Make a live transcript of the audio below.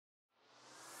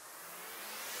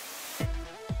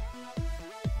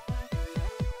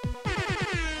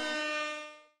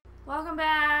welcome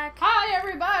back. Hi,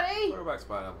 everybody. We're back to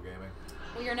Pineapple Gaming.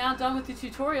 We are now done with the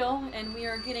tutorial, and we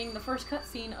are getting the first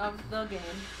cutscene of the game.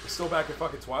 We're still back in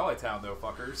fucking Twilight Town, though,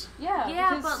 fuckers.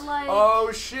 Yeah, but like...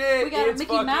 Oh, shit! We got it's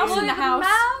Mickey Mouse in the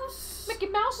house. Mickey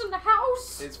Mouse in the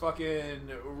house. It's fucking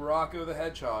Rocco the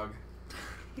Hedgehog.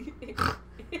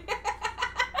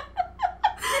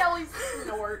 Kelly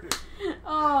snort.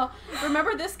 Oh,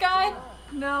 remember this guy?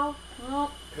 No.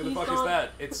 Well, Who the fuck is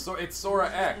that? It's Sora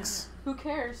X. Who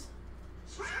cares?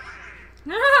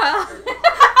 That's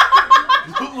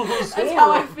That's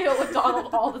how I feel with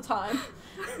Donald all the time.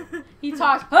 He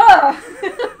talks.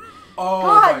 Oh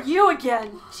God, you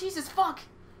again! Jesus fuck!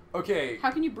 Okay.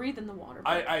 How can you breathe in the water?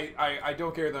 I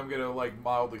don't care that I'm gonna like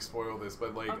mildly spoil this,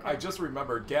 but like Okay. I just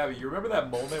remembered, Gabby, you remember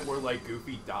that moment where like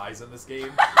Goofy dies in this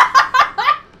game?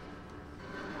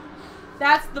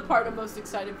 That's the part I'm most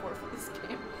excited for this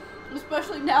game.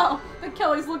 Especially now that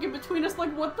Kelly's looking between us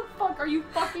like, what the fuck? Are you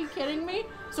fucking kidding me?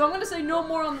 So I'm gonna say no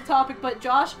more on the topic, but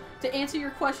Josh, to answer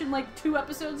your question like 2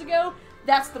 episodes ago,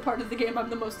 that's the part of the game I'm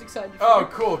the most excited for. Oh,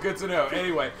 cool. Good to know.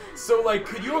 Anyway, so, like,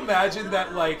 could you imagine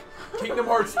that, like, Kingdom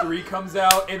Hearts 3 comes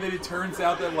out, and then it turns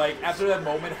out that, like, after that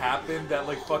moment happened, that,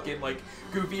 like, fucking, like,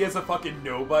 Goofy is a fucking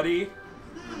nobody?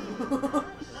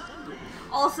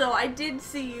 Also, I did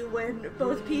see you when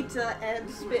both pizza and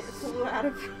spit flew out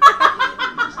of you.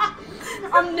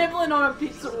 I'm nibbling on a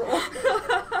pizza roll.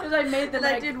 Because I made them.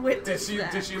 And I did witness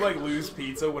that. Did she, like, lose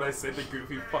pizza when I said that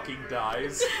Goofy fucking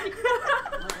dies?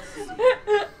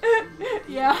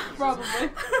 Yeah, probably.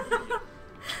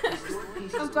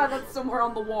 I'm glad that's somewhere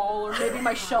on the wall, or maybe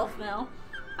my shelf now.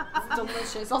 It's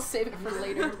delicious. I'll save it for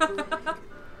later.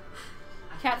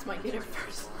 Cats might get it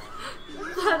first.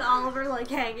 And Oliver, like,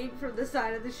 hanging from the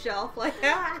side of the shelf, like,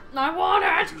 ah! I want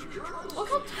it! Look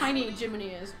how tiny Jiminy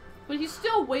is. But he's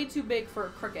still way too big for a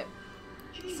cricket.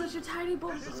 Such a tiny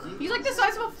boy. He's like the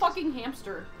size of a fucking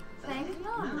hamster. Thank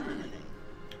God.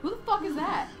 Who the fuck is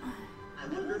that?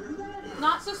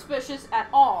 Not suspicious at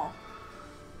all.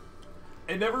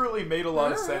 It never really made a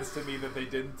lot of sense to me that they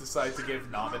didn't decide to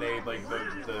give Nominate, like,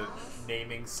 the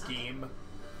naming scheme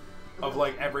of,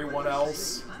 like, everyone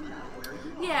else.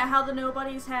 Yeah, how the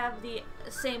nobodies have the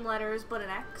same letters but an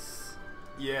X.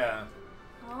 Yeah.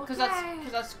 Because Okay.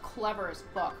 that's clever as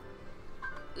fuck.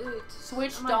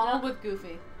 Switch Am I Donald done? with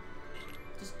Goofy.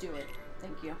 Just do it.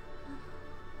 Thank you.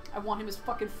 I want him as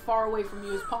fucking far away from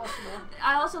you as possible.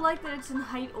 I also like that it's in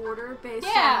height order based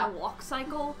Yeah. on the walk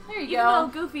cycle. There you Even go. though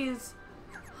Goofy is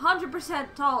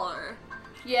 100% taller.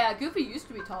 Yeah, Goofy used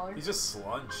to be taller. He's just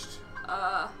slunched.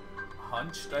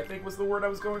 Hunched, I think was the word I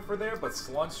was going for there, but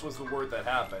slunched was the word that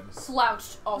happened.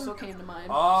 Slouched also came to mind.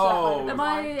 Oh, So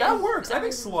that works. I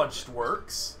think slunched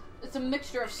works. it's a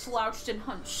mixture of slouched and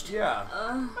hunched. Yeah,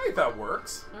 I think that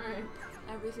works. Alright.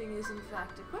 Everything is in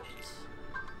fact equipped.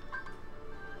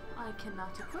 I cannot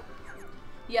equip.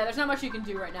 Yeah, there's not much you can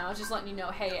do right now. It's just letting you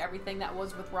know, hey, everything that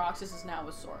was with Roxas is now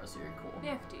with Sora, so you're cool.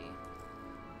 Nifty.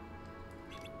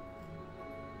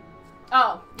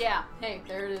 Oh, yeah. Hey,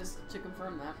 there it is to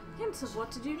confirm that. Hints of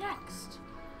what to do next.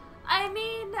 I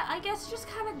mean, I guess just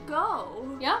kind of go.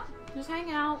 Yeah, just hang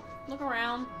out, look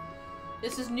around.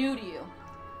 This is new to you.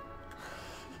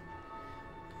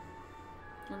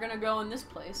 We're gonna go in this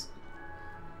place.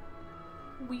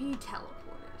 We teleported.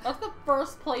 That's the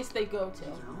first place they go to. I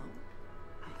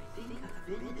think I've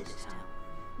been to this town.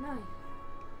 No.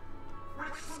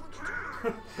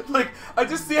 Like, I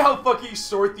just see how fucking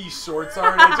short these shorts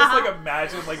are, and I just, like,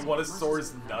 imagine, like, one of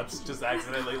Sora's nuts just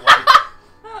accidentally, like...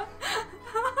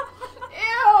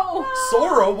 Ew!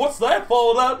 Sora, what's that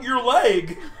falling out your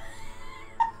leg?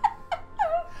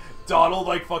 Donald,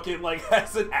 like, fucking, like,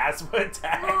 has an asthma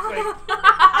attack. Like,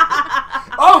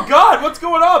 oh, God, what's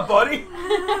going on, buddy?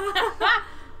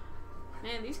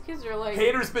 Man, these kids are like...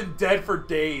 Hater's been dead for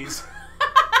days.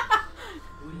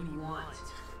 What do you want?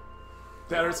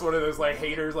 That is one of those, like,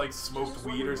 haters, like, smoked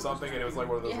weed or something, and it was, like,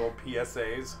 one of those little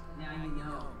PSAs. Now you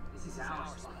know. This is our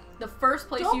spot. The first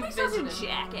place Don't you be such a visited.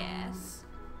 jackass.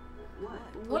 What?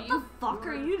 What the fuck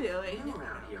are you doing? You're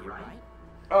around here, right?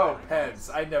 Oh, Pens.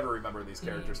 I never remember these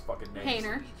characters' fucking names.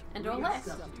 Painter and Olette.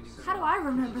 How do I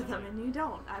remember them and you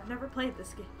don't? I've never played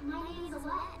this game. My name's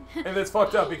Olette. And it's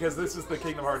fucked up because this is the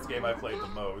Kingdom Hearts game I played the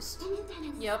most.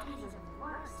 Independent Yep. studies are the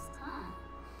worst, huh?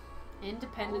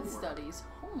 Independent studies.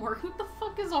 Homework? What the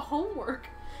fuck is a homework?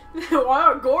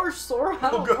 Wow, gosh, Sora.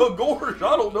 I don't know. Oh, gosh,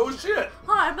 I don't know shit.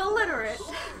 I'm illiterate.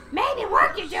 Maybe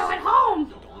work you do at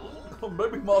home.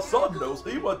 Maybe my son knows.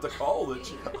 He went to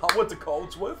college. I went to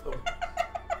college with him.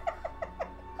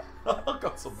 I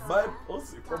got some mad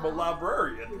pussy from a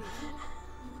librarian.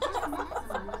 Just met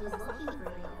someone who's looking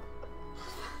for you.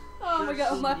 Oh my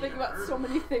god, I'm laughing about so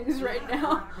many things right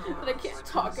now that I can't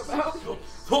talk about.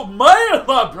 Oh, my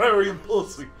librarian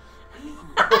pussy.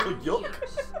 Oh, yuck.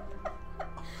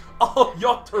 Oh,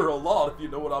 yucked her a lot, if you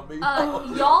know what I mean.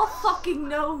 Y'all fucking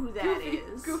know who that Goofy,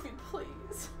 is. Goofy,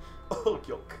 please. Oh,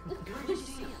 yuck. Where did you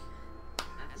see him? At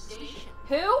the station.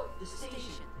 Who? The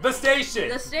station. The station.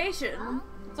 The station.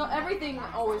 So everything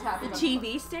always The happens.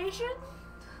 TV station?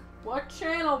 What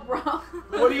channel, bro?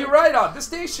 What do you write on? The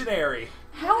stationery.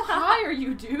 How high are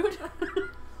you, dude?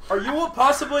 Are you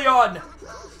possibly on?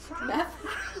 Meth?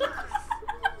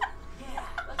 Yeah,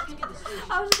 let's get to the station.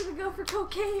 I was gonna go for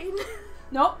cocaine.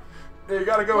 Nope. Yeah, you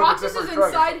gotta go with a Roxas is different drug.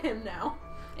 inside him now.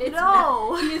 It's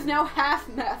No. He is now half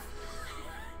meth.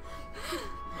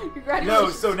 Congratulations. No,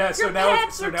 so now, Your now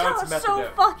pants it's are so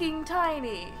methadone. fucking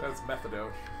tiny. That's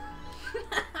methadone.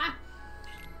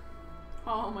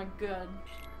 Oh my god.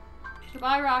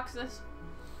 Goodbye, Roxas.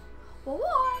 Well,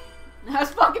 why?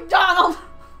 That's fucking Donald!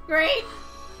 Great!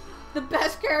 The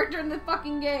best character in the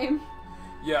fucking game.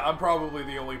 Yeah, I'm probably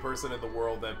the only person in the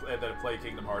world that play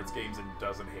Kingdom Hearts games and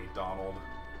doesn't hate Donald.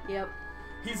 Yep.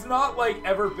 He's not, like,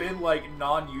 ever been, like,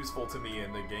 non-useful to me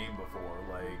in the game before,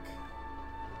 like...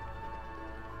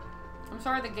 I'm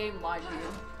sorry the game lied to you.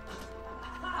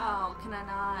 Oh, can I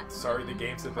not? Sorry the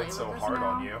games have play been with so this hard now?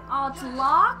 on you. Oh, it's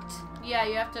locked? Yeah,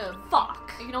 you have to...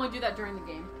 Fuck. You can only do that during the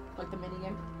game. Like the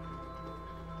minigame.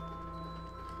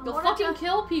 You'll wanted fucking to-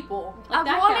 kill people. Like I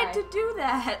that wanted guy. to do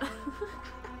that.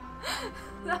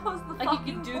 That was the Like fucking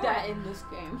you can do point. that in this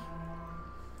game.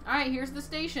 Alright, here's the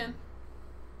station.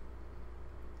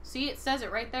 See, it says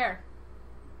it right there.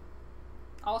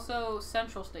 Also,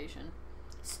 Central Station.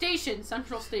 Station!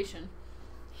 Central Station.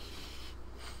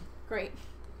 Great.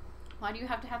 Why do you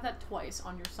have to have that twice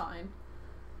on your sign?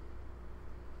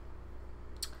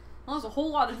 Well, there's a whole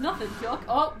lot of nothing, Chuck.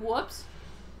 Oh, whoops.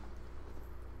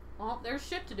 Well, there's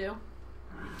shit to do.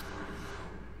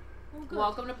 Oh, good.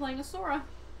 Welcome to playing a Sora.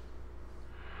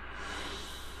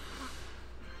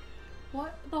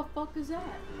 What the fuck is that?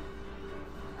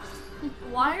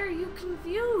 Why are you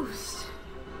confused?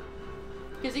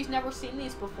 Because he's never seen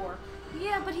these before.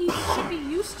 Yeah, but he should be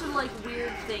used to, like,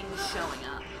 weird things showing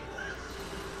up.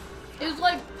 It was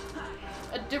like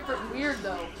a different weird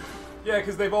though. Yeah,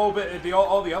 because they've all been...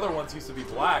 all the other ones used to be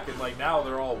black, and, like, now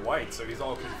they're all white, so he's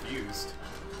all confused.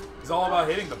 He's all about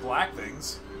hitting the black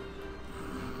things.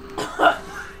 I'm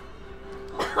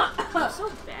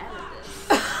so bad at this.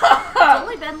 It's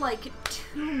only been, like,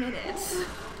 2 minutes.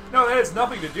 No, that has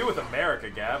nothing to do with America,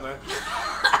 Gab.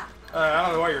 I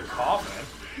don't know why you're coughing.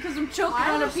 Because I'm choking Why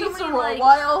on are a there so pizza many, roll. like-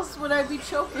 Why else would I be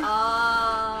choking?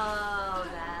 Oh,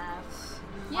 that's...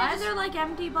 Why are Yes. there, like,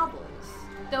 empty bubbles?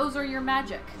 Those are your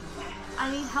magic. I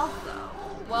need help, though.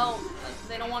 Well,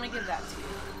 they don't want to give that to you.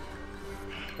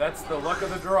 That's the luck of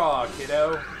the draw,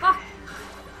 kiddo. Fuck.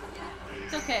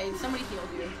 It's okay. Somebody healed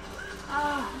you.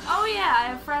 Oh, yeah, I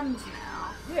have friends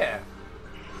now. Yeah.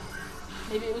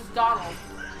 Maybe it was Donald.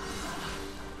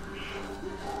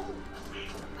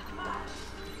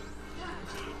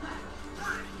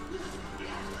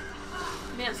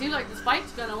 Man, it seems like this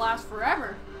fight's gonna last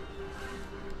forever.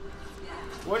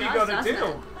 What are you Josh gonna does do?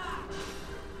 that.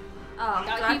 Oh, do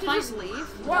Gotta I have keep to just fighting.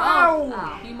 leave? Wow!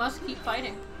 Oh. You must keep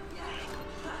fighting.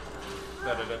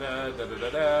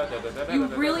 You You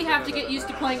really have to get used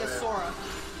to playing as Sora.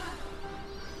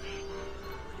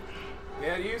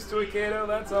 Get used to it, kiddo.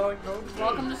 That's all it goes.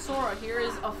 Welcome to Sora. Here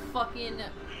is a fucking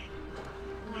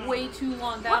way too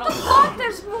long What battle. the fuck?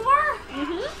 There's more?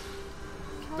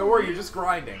 Don't worry, you're just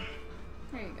grinding.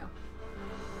 There you go.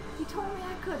 You told me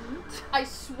I couldn't. I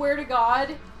swear to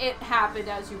God, it happened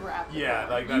as you were at the Yeah, door.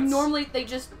 like You that's... normally, they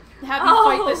just have you Oh.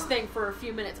 fight this thing for a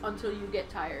few minutes until you get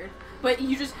tired. But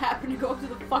you just happen to go up to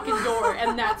the fucking door,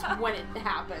 and that's when it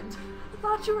happened. I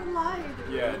thought you were lying.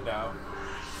 Yeah, no.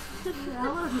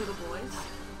 Hello, noodle boys.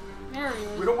 There he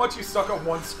We is. don't want you stuck on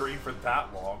one screen for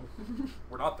that long.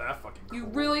 We're not that fucking cool. You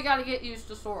really gotta get used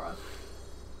to Sora.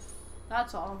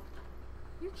 That's all.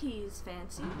 Your key's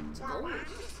fancy. It's gold.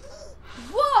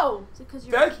 Whoa! Is it because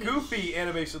you're That a Goofy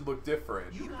animation looked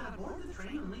different. You gotta board the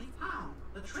train and leave town.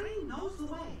 The train knows the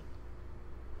way.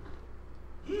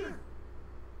 Here.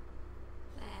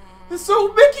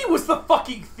 So Mickey was the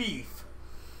fucking thief!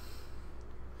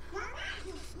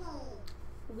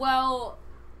 Well,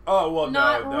 Oh, well,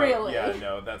 Not no. really. Yeah,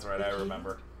 no, that's right, I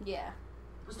remember. yeah.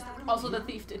 Was that really Also, you? the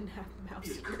thief didn't have mouse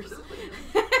ears.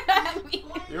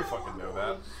 You fucking know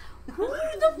that. Who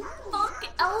the fuck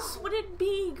else would it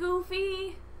be,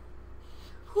 Goofy?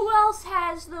 Who else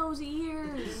has those The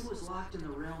ears? train was locked in the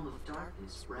realm of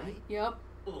darkness, right? Yep.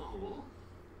 Oh.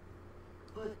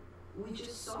 But we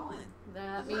just saw him.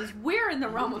 That means we're in the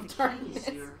realm of The train is darkness.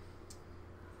 here.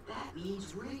 That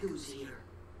means Riku's here.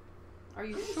 Are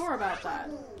you sure about that?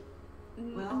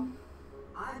 Well,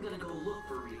 I'm gonna go look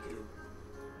for Riku.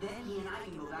 Then he and I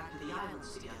can go back to the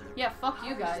islands together. Yeah, fuck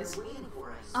you guys. They're waiting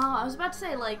for us. Oh, I was about to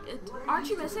say, like, aren't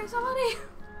you missing somebody?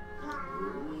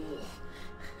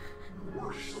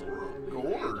 Gorge.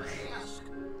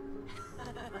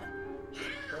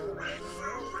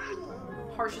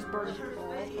 Harshest burn.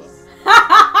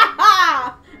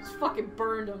 Just fucking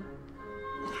burned him.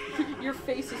 Your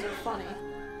faces are funny.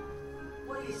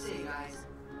 What do you say, guys?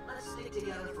 Let's stick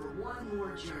together for one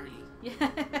more journey.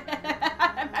 Yeah.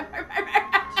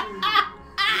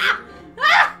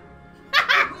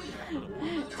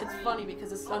 It's funny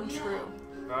because it's untrue.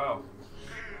 Oh.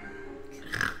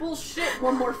 Bullshit,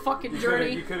 one more fucking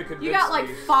journey. You could've convinced You got like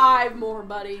me. 5 more,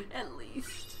 buddy. At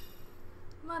least.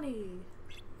 Money.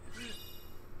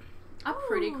 A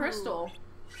pretty Ooh. crystal.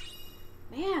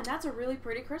 Man, that's a really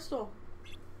pretty crystal.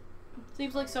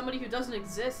 Seems like somebody who doesn't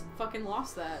exist fucking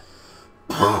lost that.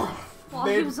 While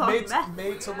he was on meth.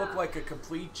 Made to look like a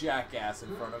complete jackass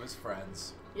in front of his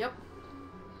friends. Yep.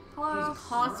 Hello. He's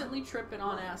constantly tripping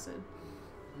on acid.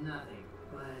 Nothing,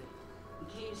 but we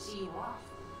came to see you off.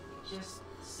 It just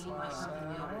seemed like something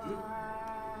we ought to do.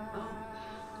 Oh,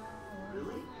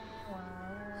 really?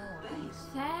 Thanks.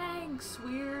 Thanks,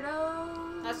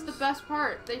 weirdo. That's the best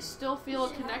part. They still feel a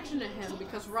connection to him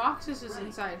because Roxas is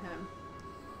inside him.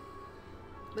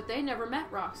 But they never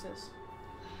met Roxas.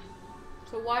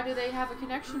 So why do they have a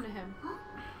connection to him?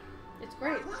 It's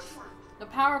great. The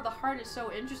power of the heart is so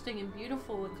interesting and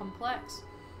beautiful and complex.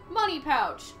 Money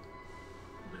pouch.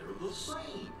 They're the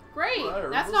same. Great. Well,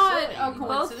 That's we'll not say. a You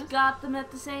coincidence. both got them at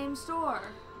the same store.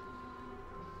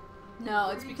 No,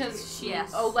 it's because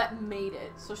Yes. Olette made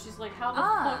it. So she's like, how the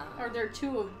Ah. fuck are there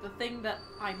 2 of the thing that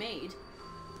I made?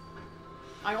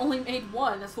 I only made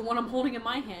 1. That's the one I'm holding in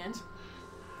my hand.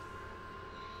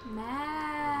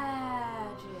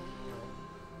 Magic.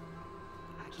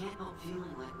 I can't help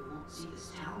feeling like we won't see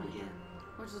this town again.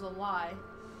 Which is a lie.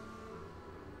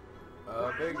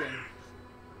 Big one.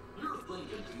 You're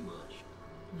thinking too much.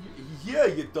 Yeah,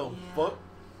 you dumb Yeah. fuck.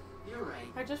 You're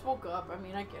right. I just woke up. I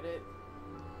mean, I get it.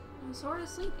 I'm sort of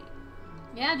sleepy.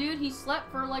 Yeah, dude, he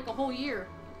slept for like a whole year.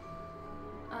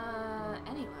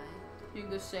 Anyway. You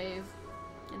can go save,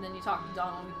 and then you talk to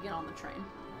Donald and get on the train.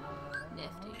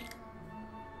 Nifty.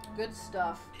 Good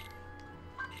stuff.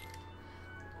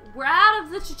 We're out of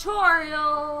the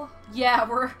tutorial. Yeah,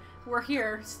 we're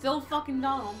here. Still fucking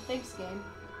Donald. Thanks, game.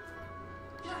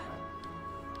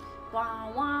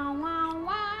 Wah, wah, wah,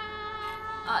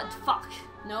 wah. Fuck.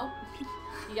 Nope.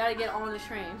 You gotta get on the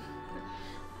train.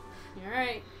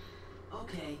 Alright.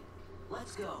 Okay,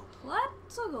 let's go.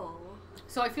 Let's go.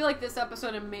 So I feel like this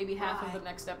episode and maybe half of the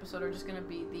next episode are just gonna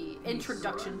be the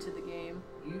introduction to the game.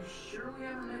 You sure we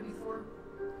haven't met before?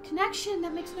 Connection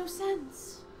that makes no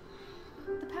sense.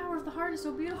 The power of the heart is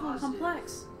so beautiful and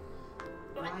complex.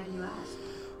 Why do you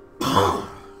ask?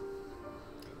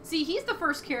 See, he's the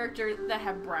first character that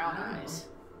had brown eyes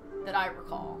that I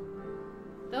recall.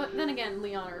 Though, then again,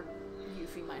 Leon or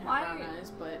Yuffie might have Why? brown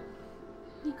eyes, but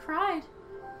he cried.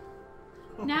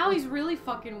 Now he's really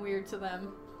fucking weird to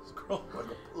them. Scroll like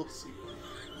a pussy.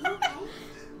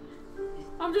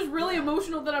 I'm just really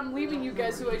emotional that I'm leaving you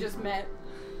guys who I just met.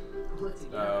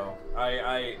 No,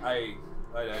 I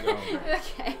don't.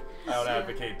 Okay. I don't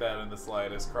advocate that in the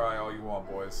slightest. Cry all you want,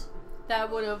 boys. That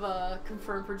would have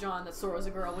confirmed for John that Sora's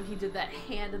a girl when he did that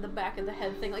hand in the back of the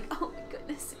head thing, like, oh my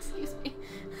goodness, excuse me.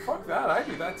 Fuck that, I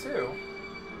do that too.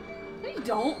 No, you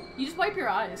don't. You just wipe your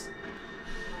eyes.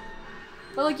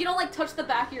 But, like, you don't, like, touch the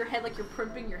back of your head like you're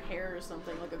primping your hair or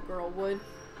something, like a girl would.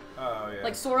 Oh, yeah.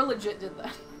 Like, Sora legit did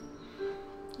that.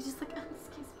 He's just like, oh,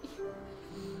 excuse me.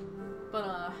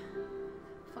 But,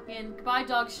 fucking goodbye,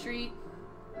 Dog Street.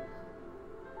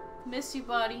 Miss you,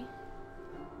 buddy.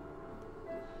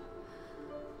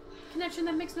 Connection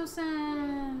that makes no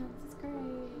sense. It's great.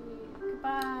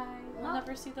 Goodbye. We'll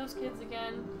never see those kids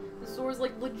again. The Sora's,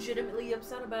 like, legitimately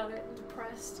upset about it and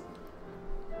depressed.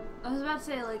 I was about to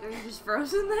say, like, are you just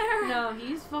frozen there? No,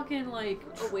 he's fucking, like,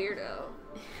 A weirdo.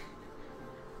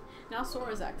 now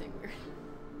Sora's acting weird.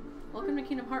 Welcome to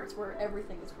Kingdom Hearts, where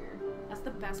everything is weird. That's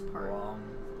the best part.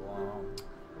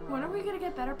 When are we gonna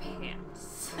get better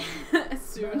pants?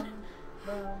 Soon.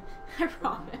 I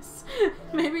promise.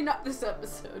 Maybe not this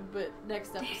episode, but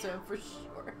next episode for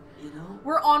sure. You know?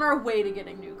 We're on our way to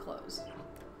getting new clothes.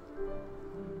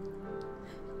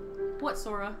 What,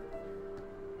 Sora?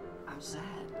 I'm sad.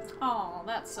 Oh,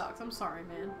 that sucks. I'm sorry,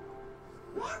 man.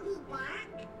 What we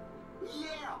back?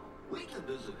 Yeah, we can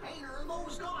visit Hainer and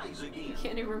those guys again.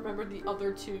 Can't even remember the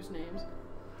other two's names.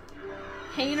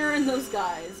 Hainer and those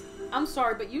guys. I'm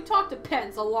sorry, but you talk to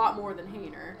Pence a lot more than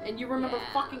Hayner, and you remember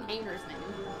fucking Hayner's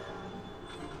name.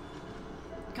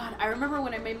 God, I remember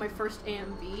when I made my first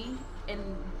AMV and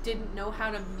didn't know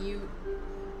how to mute,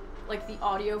 like, the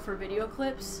audio for video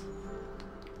clips,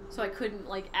 so I couldn't,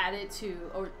 like, add it to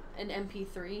an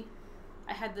MP3.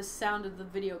 I had the sound of the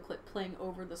video clip playing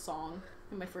over the song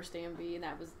in my first AMV, and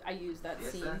I used that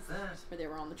scene where they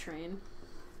were on the train.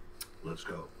 Let's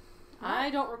go. I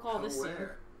don't recall this scene.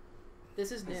 Where?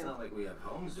 This is new. It's not like we have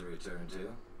homes to return to.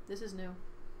 This is new.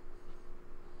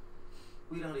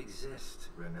 We don't exist,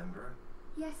 remember?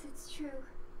 Yes, it's true.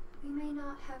 We may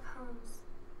not have homes.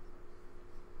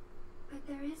 But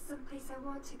there is some place I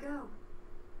want to go.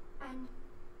 And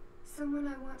someone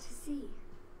I want to see.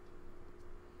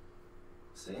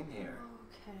 Same here.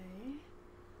 Okay.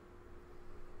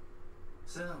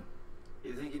 So,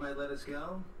 you think you might let us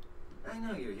go? I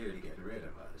know you're here to get rid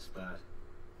of us, but...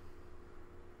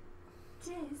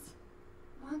 Diz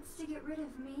wants to get rid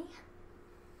of me?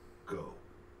 Go.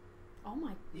 Oh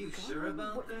my You god. sure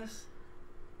about What? this?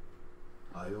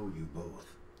 I owe you both.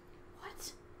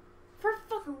 What? For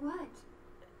fuck. For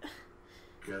what?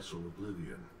 Castle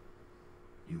Oblivion.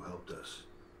 You helped us.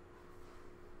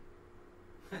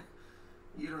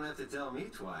 You don't have to tell me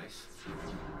twice.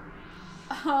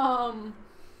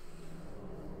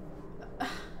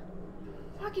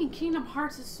 Fucking Kingdom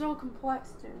Hearts is so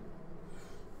complex, dude.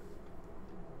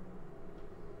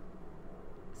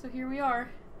 So here we are.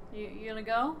 You gonna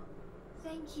go?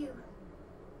 Thank you.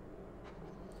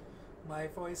 My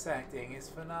voice acting is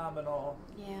phenomenal.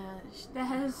 Yeah.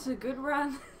 That's a good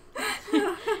run.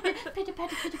 Pitty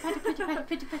patty, pitty patty, pitty patty,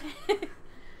 pitty patty.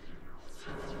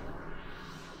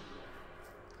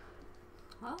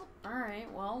 Well,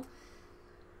 Alright, well,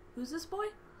 who's this boy?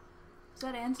 Is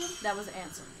that Ansem? that was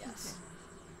Ansem, yes.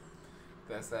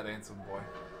 That's that handsome boy.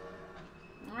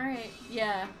 Alright,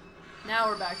 yeah. Now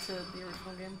we're back to the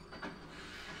original game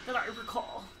that I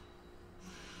recall.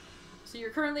 So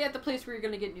you're currently at the place where you're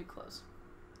gonna get new clothes.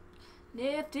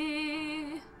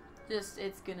 Nifty.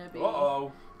 It's gonna be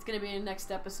Uh-oh. It's gonna be a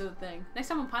next episode thing. Next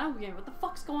time on Pineapple Game, what the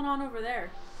fuck's going on over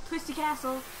there? Twisty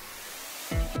Castle.